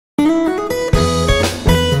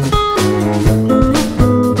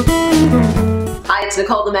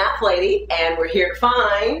Nicole the Math Lady, and we're here to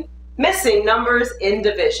find missing numbers in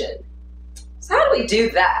division. So how do we do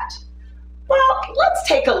that? Well, let's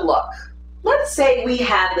take a look. Let's say we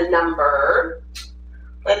had the number,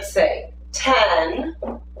 let's say 10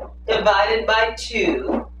 divided by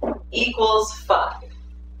 2 equals 5.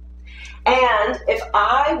 And if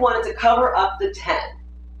I wanted to cover up the 10,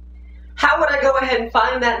 how would I go ahead and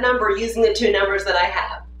find that number using the two numbers that I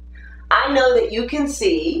have? I know that you can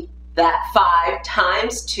see that 5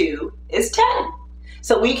 times 2 is 10.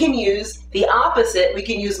 So we can use the opposite. We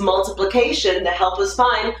can use multiplication to help us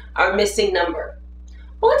find our missing number.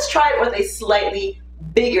 Well, let's try it with a slightly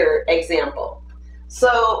bigger example.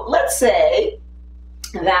 So let's say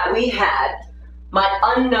that we had, my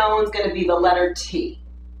unknown is going to be the letter T.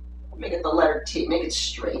 Make it the letter T, make it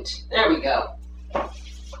straight. There we go.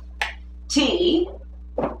 T,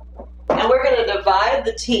 and we're going to divide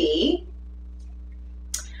the T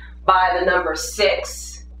by the number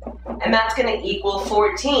 6, and that's going to equal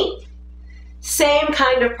 14. Same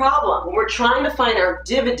kind of problem. When we're trying to find our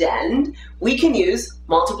dividend, we can use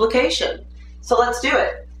multiplication. So let's do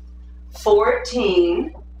it.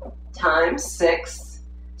 14 times 6.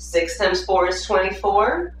 6 times 4 is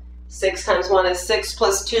 24. 6 times 1 is 6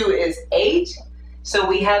 plus 2 is 8. So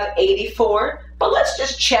we have 84. But let's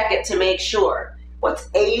just check it to make sure. What's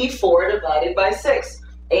 84 divided by 6?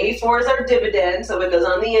 84 is our dividend, so it goes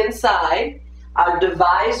on the inside. Our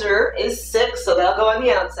divisor is 6, so that'll go on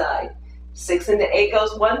the outside. 6 into 8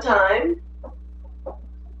 goes one time.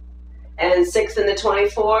 And 6 into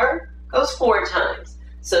 24 goes 4 times.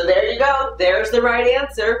 So there you go. There's the right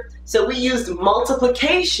answer. So we used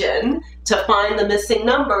multiplication to find the missing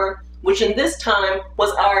number, which in this time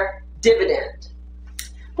was our dividend.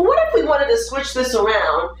 But what if we wanted to switch this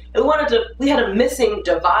around and we had a missing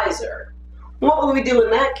divisor? What would we do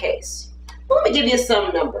in that case? Well, let me give you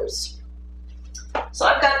some numbers. So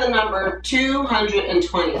I've got the number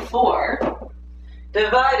 224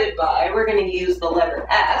 divided by, we're going to use the letter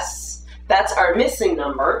S. That's our missing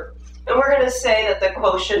number. And we're going to say that the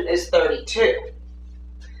quotient is 32.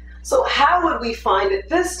 So how would we find it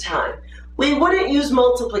this time? We wouldn't use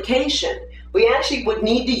multiplication. We actually would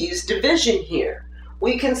need to use division here.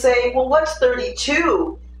 We can say, well, what's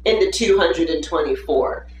 32 into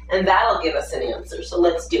 224? And that'll give us an answer. So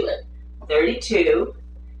let's do it. 32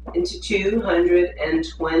 into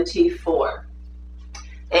 224.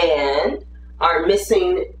 And our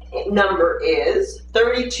missing number is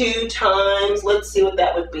 32 times, let's see what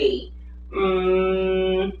that would be.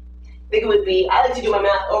 I think it would be, I like to do my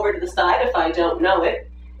math over to the side if I don't know it.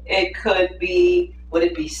 It could be, would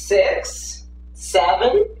it be 6,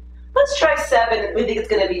 7? Let's try 7. We think it's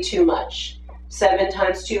going to be too much. 7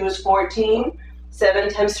 times 2 is 14. 7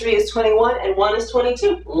 times 3 is 21, and 1 is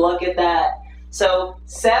 22. Look at that. So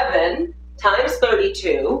 7 times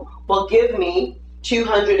 32 will give me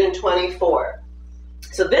 224.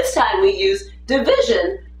 So this time we use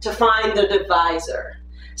division to find the divisor.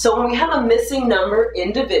 So when we have a missing number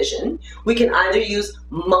in division, we can either use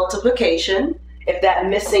multiplication if that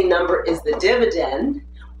missing number is the dividend,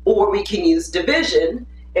 or we can use division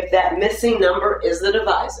if that missing number is the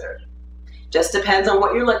divisor. Just depends on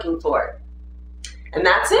what you're looking for. And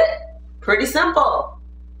that's it. Pretty simple.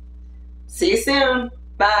 See you soon.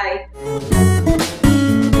 Bye.